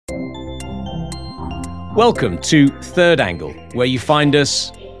Welcome to Third Angle, where you find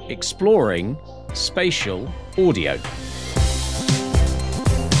us exploring spatial audio.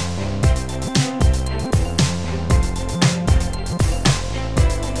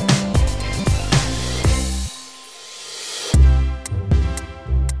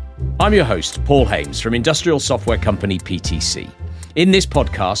 I'm your host, Paul Hames from industrial software company PTC. In this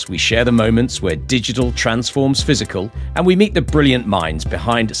podcast, we share the moments where digital transforms physical, and we meet the brilliant minds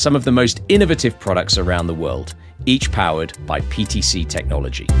behind some of the most innovative products around the world, each powered by PTC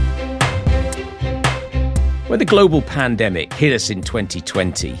technology. When the global pandemic hit us in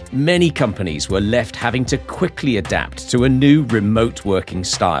 2020, many companies were left having to quickly adapt to a new remote working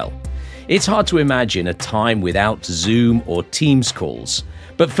style. It's hard to imagine a time without Zoom or Teams calls.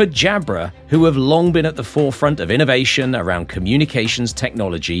 But for Jabra, who have long been at the forefront of innovation around communications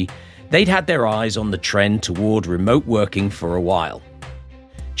technology, they'd had their eyes on the trend toward remote working for a while.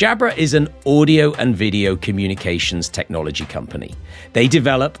 Jabra is an audio and video communications technology company. They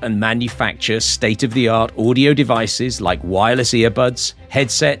develop and manufacture state-of-the-art audio devices like wireless earbuds,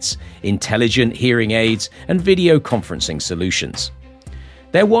 headsets, intelligent hearing aids, and video conferencing solutions.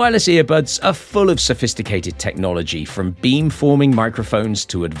 Their wireless earbuds are full of sophisticated technology, from beam-forming microphones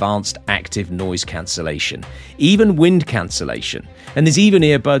to advanced active noise cancellation, even wind cancellation, and there's even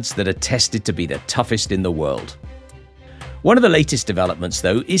earbuds that are tested to be the toughest in the world. One of the latest developments,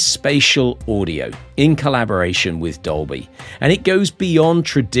 though, is spatial audio, in collaboration with Dolby, and it goes beyond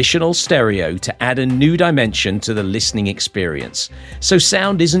traditional stereo to add a new dimension to the listening experience. So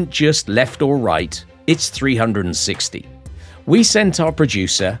sound isn't just left or right, it's 360. We sent our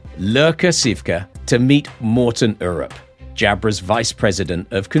producer, Lurka Sivka, to meet Morten Urup, Jabra's Vice President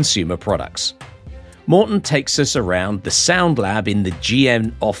of Consumer Products. Morten takes us around the Sound Lab in the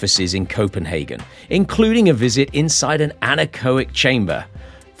GN offices in Copenhagen, including a visit inside an anechoic chamber.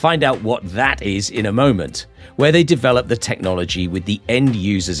 Find out what that is in a moment, where they develop the technology with the end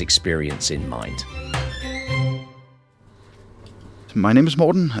user's experience in mind. My name is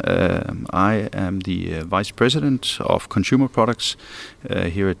Morten. I am the Vice President of Consumer Products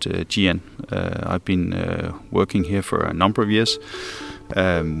here at GN. I've been working here for a number of years,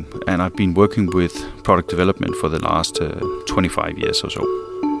 and I've been working with product development for the last 25 years or so.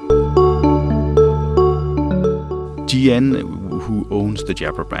 GN, who owns the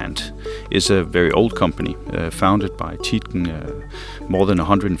Jabra brand, is a very old company, founded by Tietgen more than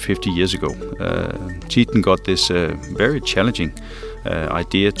 150 years ago. Tietgen got this very challenging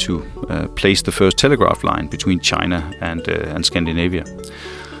idea to place the first telegraph line between China and Scandinavia.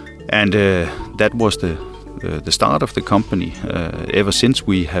 And that was the start of the company. Ever since,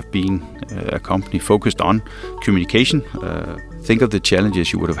 we have been a company focused on communication. Think of the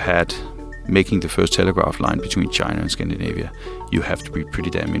challenges you would have had making the first telegraph line between China and Scandinavia. You have to be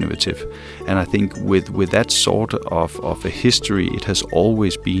pretty damn innovative. And I think with that sort of a history, it has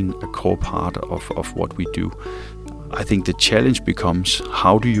always been a core part of what we do. I think the challenge becomes,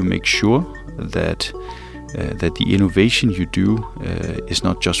 how do you make sure that the innovation you do is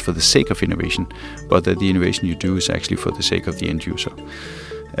not just for the sake of innovation, but that the innovation you do is actually for the sake of the end user.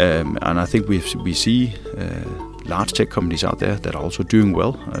 And I think we see large tech companies out there that are also doing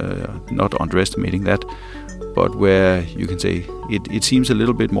well, not underestimating that, but where you can say it seems a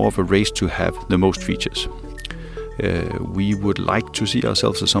little bit more of a race to have the most features. We would like to see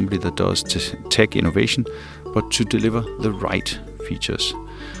ourselves as somebody that does tech innovation, but to deliver the right features.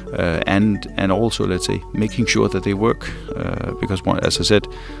 And also, let's say, making sure that they work. Because, as I said,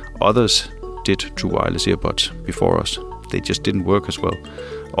 others did true wireless earbuds before us. They just didn't work as well.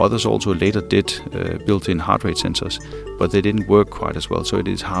 Others also later did built-in heart rate sensors, but they didn't work quite as well. So it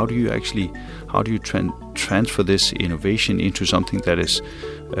is, how do you transfer this innovation into something that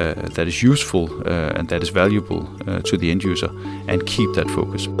is useful and that is valuable to the end user, and keep that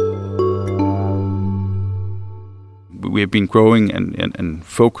focus. We have been growing and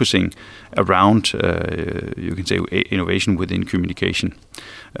focusing around, you can say, innovation within communication.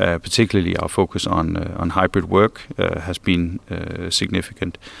 Particularly our focus on hybrid work has been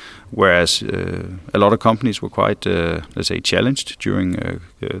significant, whereas a lot of companies were quite, let's say, challenged during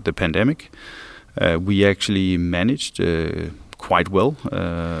the pandemic. We actually managed quite well.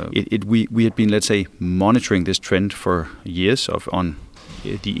 We had been, let's say, monitoring this trend for years on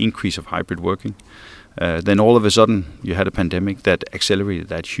the increase of hybrid working. Then all of a sudden you had a pandemic that accelerated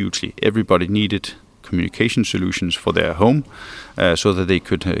that hugely. Everybody needed communication solutions for their home so that they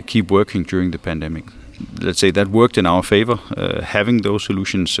could keep working during the pandemic. Let's say that worked in our favor, having those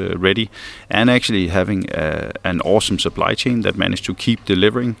solutions ready, and actually having an awesome supply chain that managed to keep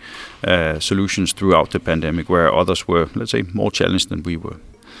delivering solutions throughout the pandemic, where others were, let's say, more challenged than we were.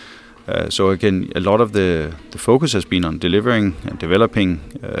 So again, a lot of the focus has been on delivering and developing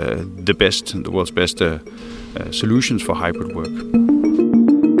the world's best solutions for hybrid work.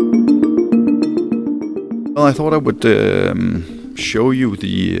 Well, I thought I would show you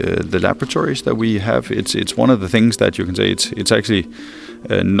the laboratories that we have. It's one of the things that you can say it's actually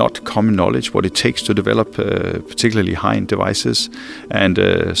not common knowledge what it takes to develop particularly high-end devices, and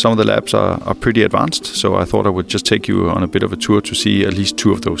some of the labs are pretty advanced. So I thought I would just take you on a bit of a tour to see at least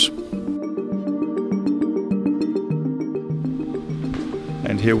 2 of those.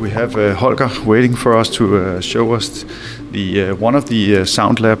 And here we have Holger waiting for us to show us the one of the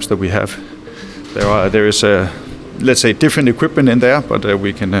sound labs that we have. There is let's say different equipment in there, but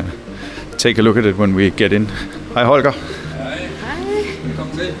we can take a look at it when we get in. Hi Holger. Hej.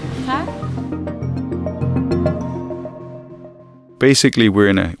 Velkommen til. Tak. Basically, we're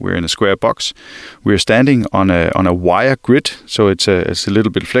in a square box. We're standing on a wire grid, so it's a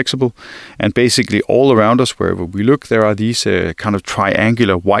little bit flexible. And basically, all around us, wherever we look, there are these kind of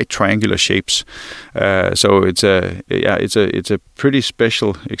white triangular shapes. So it's a pretty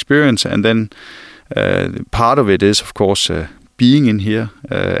special experience. And then part of it is, of course, being in here.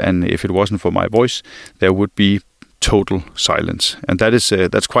 And if it wasn't for my voice, there would be total silence, and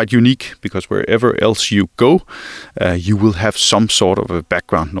that's quite unique, because wherever else you go, you will have some sort of a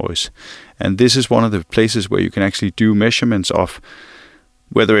background noise, and this is one of the places where you can actually do measurements of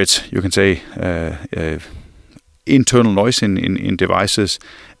whether it's, you can say, internal noise in devices,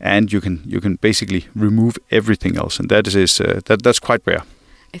 and you can basically remove everything else, and that's quite rare.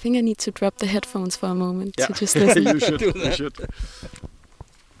 I think I need to drop the headphones for a moment to just listen. You should.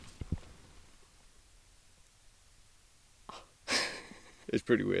 It's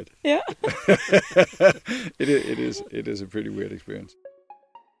pretty weird. Yeah. It is a pretty weird experience.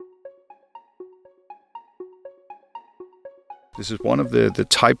 This is one of the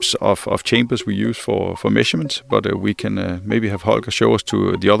types of chambers we use for measurements, but we can maybe have Holger show us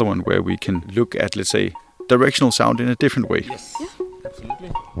to the other one where we can look at, let's say, directional sound in a different way. Yes, yeah.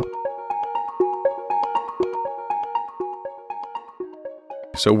 Absolutely.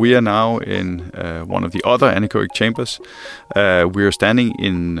 So we are now in one of the other anechoic chambers. We are standing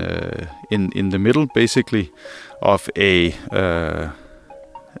in the middle, basically, of an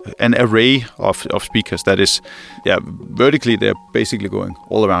array of speakers. That is, vertically they're basically going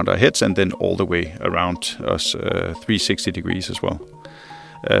all around our heads, and then all the way around us, 360 degrees as well.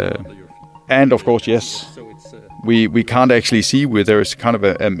 And of course, yes. We can't actually see where there is kind of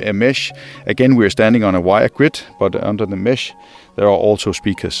a mesh. Again, we're standing on a wire grid, but under the mesh there are also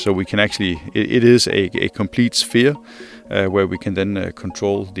speakers. So we can actually, it is a complete sphere where we can then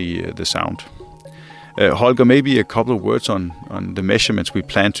control the sound. Holger, maybe a couple of words on the measurements we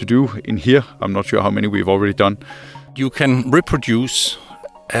plan to do in here. I'm not sure how many we've already done. You can reproduce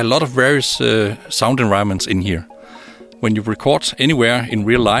a lot of various sound environments in here. When you record anywhere in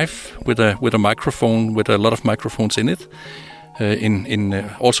real life with a microphone, with a lot of microphones in it, in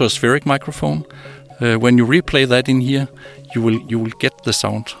also a spheric microphone, when you replay that in here, you will get the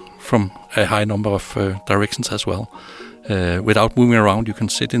sound from a high number of directions as well. Without moving around, you can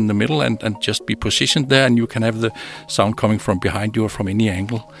sit in the middle and just be positioned there, and you can have the sound coming from behind you or from any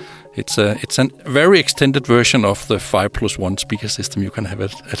angle. It's a very extended version of the 5+1 speaker system you can have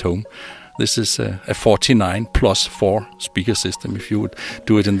at home. This is a 49 plus 4 speaker system, if you would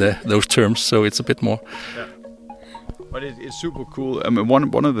do it in those terms. So it's a bit more. Yeah. But it's super cool. I mean,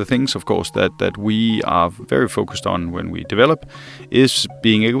 one of the things, of course, that we are very focused on when we develop is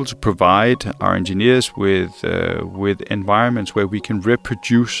being able to provide our engineers with environments where we can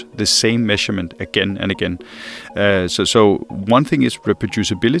reproduce the same measurement again and again. So one thing is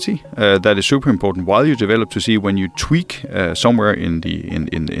reproducibility. That is super important while you develop, to see when you tweak somewhere in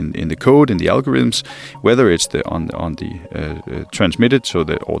the code, in the algorithms, whether it's on the transmitted,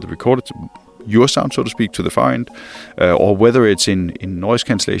 or the recorded, your sound, so to speak, to the far end, or whether it's in noise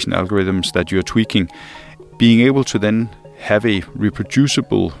cancellation algorithms that you're tweaking, being able to then have a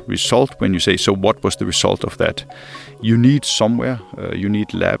reproducible result when you say, so what was the result of that? You need somewhere, you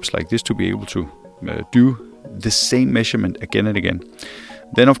need labs like this to be able to do the same measurement again and again.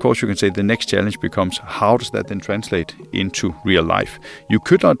 Then, of course, you can say the next challenge becomes, how does that then translate into real life? You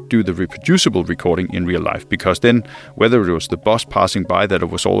could not do the reproducible recording in real life, because then, whether it was the bus passing by, that it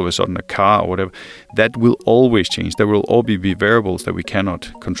was all of a sudden a car or whatever, that will always change. There will always be variables that we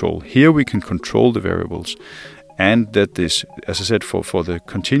cannot control. Here we can control the variables. And that this, as I said, for the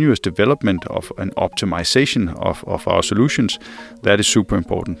continuous development of an optimization of our solutions, that is super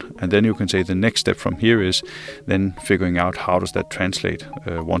important. And then you can say the next step from here is then figuring out how does that translate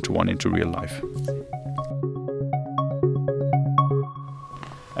one-to-one into real life.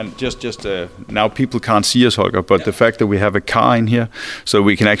 And just now people can't see us, Holger, but the fact that we have a car in here, so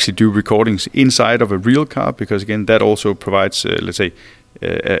we can actually do recordings inside of a real car, because again, that also provides, let's say,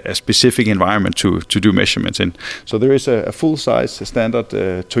 a specific environment to do measurements in. So there is a full-size standard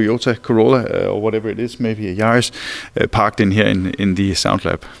Toyota Corolla or whatever it is, maybe a Yaris, parked in here in the Sound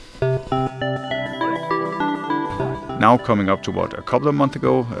Lab. Now coming up to a couple of months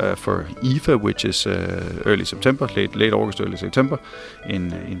ago for IFA, which is early September, late August, early September,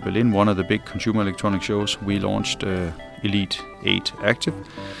 in Berlin, one of the big consumer electronic shows, we launched Elite 8 Active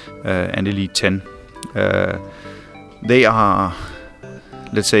and Elite 10. They are,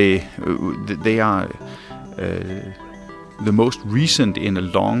 let's say, they are the most recent in a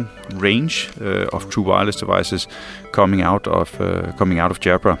long range of true wireless devices coming out of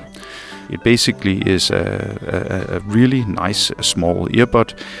Jabra. It basically is a really nice small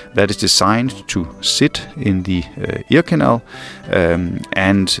earbud that is designed to sit in the ear canal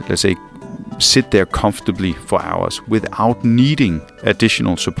and, let's say, sit there comfortably for hours without needing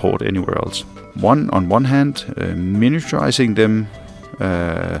additional support anywhere else. On one hand, miniaturizing them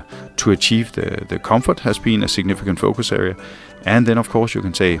to achieve the comfort has been a significant focus area, and then of course you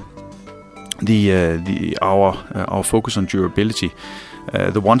can say our focus on durability.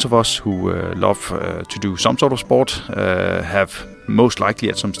 The ones of us who love to do some sort of sport have most likely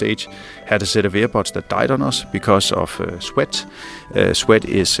at some stage had a set of earbuds that died on us because of sweat. Sweat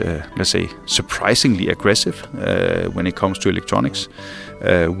is, let's say, surprisingly aggressive when it comes to electronics.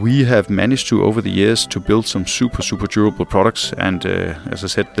 We have managed to, over the years, to build some super durable products, and as I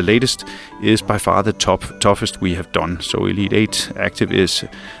said, the latest is by far the toughest we have done. So Elite 8 Active is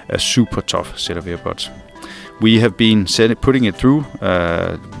a super tough set of earbuds. We have been putting it through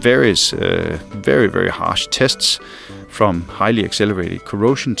various very harsh tests, from highly accelerated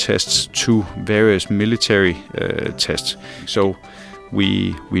corrosion tests to various military tests. So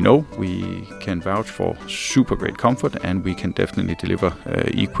we know we can vouch for super great comfort, and we can definitely deliver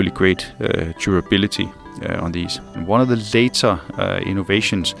equally great durability on these. And one of the later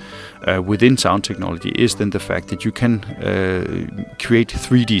innovations within sound technology is then the fact that you can create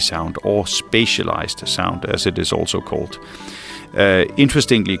 3D sound, or spatialized sound as it is also called.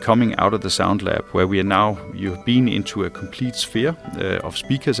 Interestingly, coming out of the Sound Lab, where we are now, you've been into a complete sphere of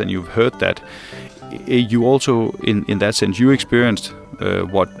speakers, and you've heard that. You also, in that sense, you experienced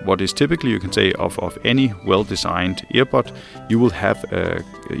what is typically, you can say, of any well-designed earbud. You will have,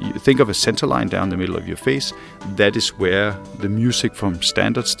 think of a center line down the middle of your face. That is where the music from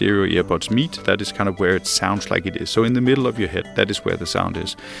standard stereo earbuds meet. That is kind of where it sounds like it is. So in the middle of your head, that is where the sound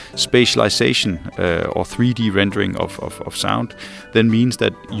is. Spatialization or 3D rendering of sound then means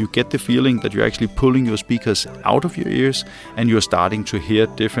that you get the feeling that you're actually pulling your speakers out of your ears, and you're starting to hear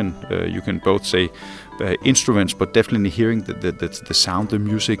different, you can both say, instruments, but definitely hearing the sound, the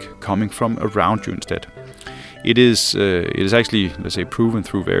music coming from around you instead. It is actually, let's say, proven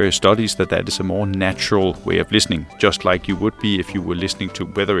through various studies that is a more natural way of listening, just like you would be if you were listening to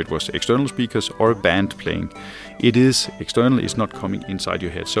whether it was external speakers or a band playing. It is external, it's not coming inside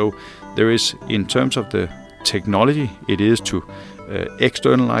your head. So there is, in terms of the technology, it is to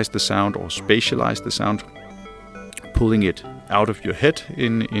externalize the sound or spatialize the sound, pulling it out of your head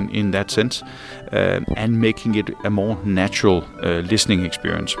in that sense, and making it a more natural listening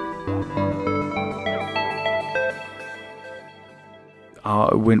experience.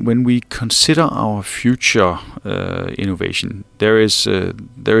 When we consider our future innovation, there is a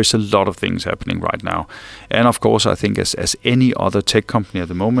lot of things happening right now, and of course, I think as any other tech company at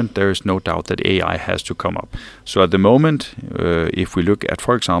the moment, there is no doubt that AI has to come up. So at the moment, if we look at,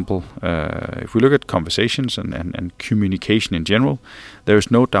 for example, if we look at conversations and communication in general, there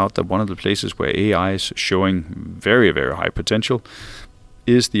is no doubt that one of the places where AI is showing very high potential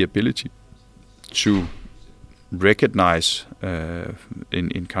is the ability to recognize,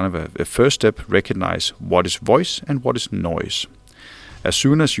 in kind of a first step, recognize what is voice and what is noise. As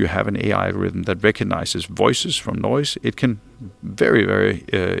soon as you have an AI algorithm that recognizes voices from noise, it can very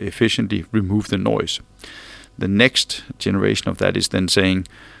efficiently remove the noise. The next generation of that is then saying,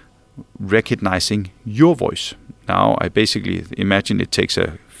 recognizing your voice. Now, I basically imagine it takes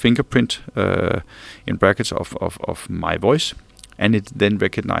a fingerprint in brackets of my voice, and it then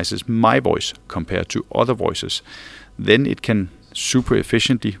recognizes my voice compared to other voices. Then it can super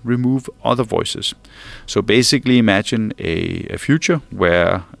efficiently remove other voices. So basically imagine a future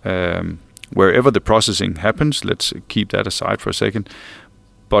where wherever the processing happens, let's keep that aside for a second,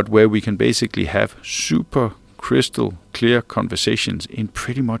 but where we can basically have super crystal clear conversations in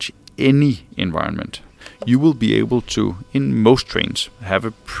pretty much any environment. You will be able to, in most trains, have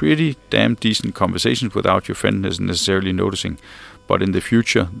a pretty damn decent conversations without your friend necessarily noticing. but in the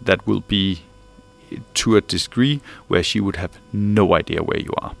future that will be to a degree where she would have no idea where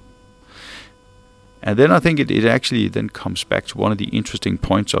you are. And then I think it actually then comes back to one of the interesting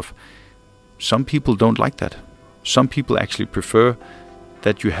points of some people don't like that. Some people actually prefer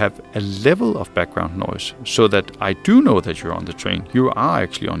that you have a level of background noise so that I do know that you're on the train. You are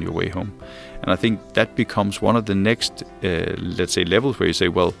actually on your way home. And I think that becomes one of the next, let's say, levels where you say,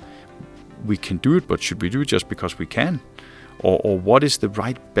 well, we can do it, but should we do it just because we can? Or what is the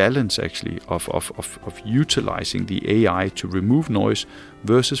right balance actually of utilizing the AI to remove noise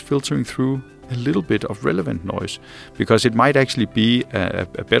versus filtering through a little bit of relevant noise? Because it might actually be a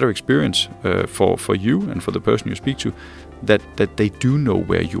better experience for you and for the person you speak to that they do know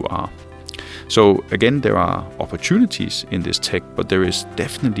where you are. So again, there are opportunities in this tech, but there is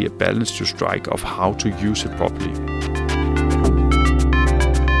definitely a balance to strike of how to use it properly.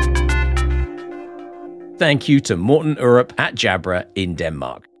 Thank you to Morten Urup at Jabra in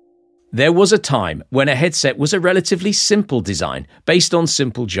Denmark. There was a time when a headset was a relatively simple design based on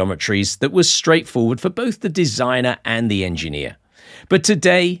simple geometries that was straightforward for both the designer and the engineer. But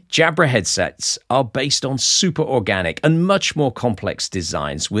today, Jabra headsets are based on super organic and much more complex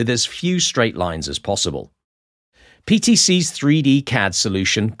designs with as few straight lines as possible. PTC's 3D CAD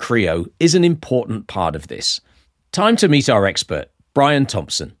solution, Creo, is an important part of this. Time to meet our expert, Brian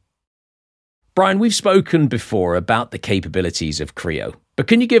Thompson. Brian, we've spoken before about the capabilities of Creo, but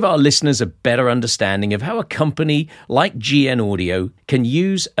can you give our listeners a better understanding of how a company like GN Audio can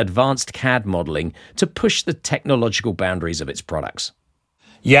use advanced CAD modeling to push the technological boundaries of its products?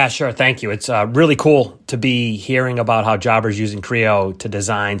 Yeah, sure. Thank you. It's really cool to be hearing about how Jabra is using Creo to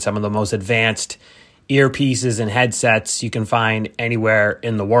design some of the most advanced earpieces and headsets you can find anywhere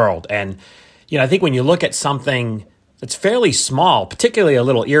in the world. And, I think when you look at something that's fairly small, particularly a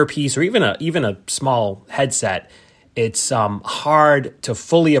little earpiece or even a small headset, it's hard to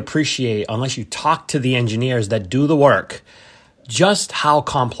fully appreciate unless you talk to the engineers that do the work, just how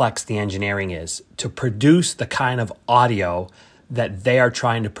complex the engineering is to produce the kind of audio that they are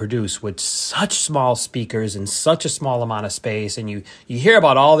trying to produce with such small speakers in such a small amount of space. And you hear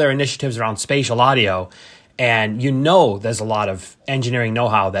about all their initiatives around spatial audio, and there's a lot of engineering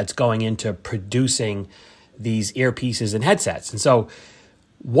know-how that's going into producing these earpieces and headsets. And so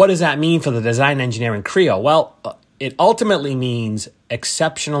what does that mean for the design engineer in Creo? Well, it ultimately means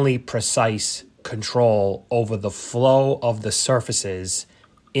exceptionally precise control over the flow of the surfaces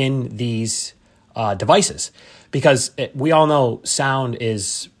in these devices. Because we all know sound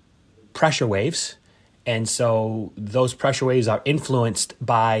is pressure waves. And so those pressure waves are influenced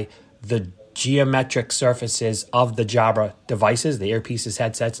by the geometric surfaces of the Jabra devices, the earpieces,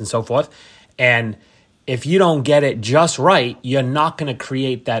 headsets, and so forth. And if you don't get it just right, you're not going to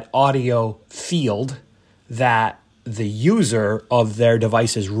create that audio field that the user of their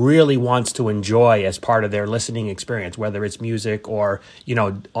devices really wants to enjoy as part of their listening experience, whether it's music or,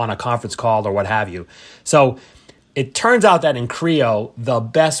 on a conference call or what have you. So it turns out that in Creo, the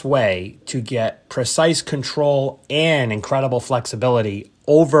best way to get precise control and incredible flexibility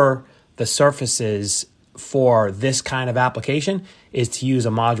over the surfaces for this kind of application is to use a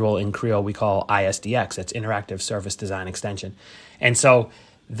module in Creo we call ISDX. That's Interactive Surface Design Extension. And so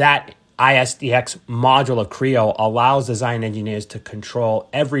that ISDX module of Creo allows design engineers to control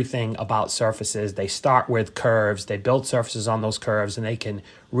everything about surfaces. They start with curves, they build surfaces on those curves, and they can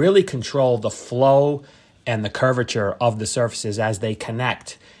really control the flow and the curvature of the surfaces as they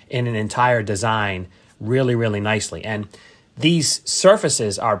connect in an entire design really, really nicely. And these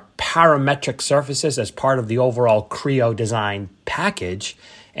surfaces are parametric surfaces as part of the overall Creo design package.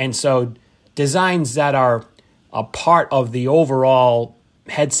 And so designs that are a part of the overall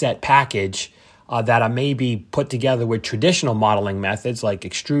headset package that are maybe put together with traditional modeling methods like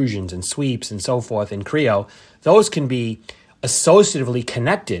extrusions and sweeps and so forth in Creo, those can be associatively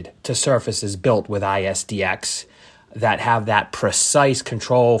connected to surfaces built with ISDX that have that precise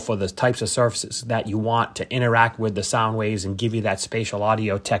control for the types of surfaces that you want to interact with the sound waves and give you that spatial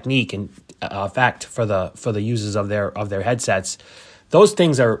audio technique and effect for the users of their headsets. Those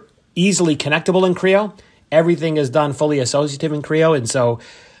things are easily connectable in Creo. Everything is done fully associative in Creo, and so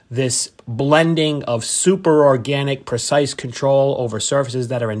this blending of super organic, precise control over surfaces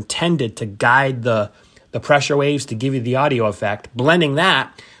that are intended to guide the pressure waves to give you the audio effect, blending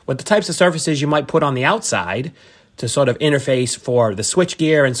that with the types of surfaces you might put on the outside to sort of interface for the switch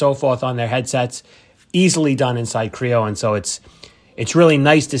gear and so forth on their headsets, easily done inside Creo. And so it's really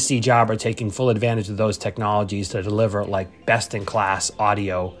nice to see Jabra taking full advantage of those technologies to deliver like best-in-class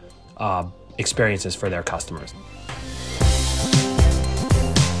audio experiences for their customers.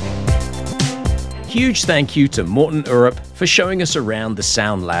 Huge thank you to Morten Urup for showing us around the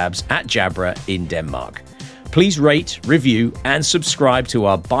sound labs at Jabra in Denmark. Please rate, review, and subscribe to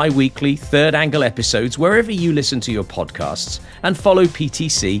our bi-weekly Third Angle episodes wherever you listen to your podcasts, and follow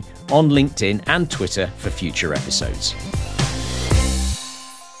PTC on LinkedIn and Twitter for future episodes.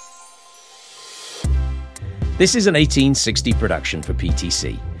 This is an 1860 production for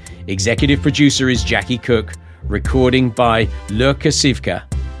PTC. Executive producer is Jackie Cook, recording by Lurka Sivka,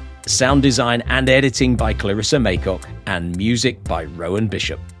 sound design and editing by Clarissa Maycock, and music by Rowan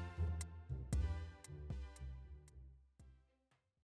Bishop.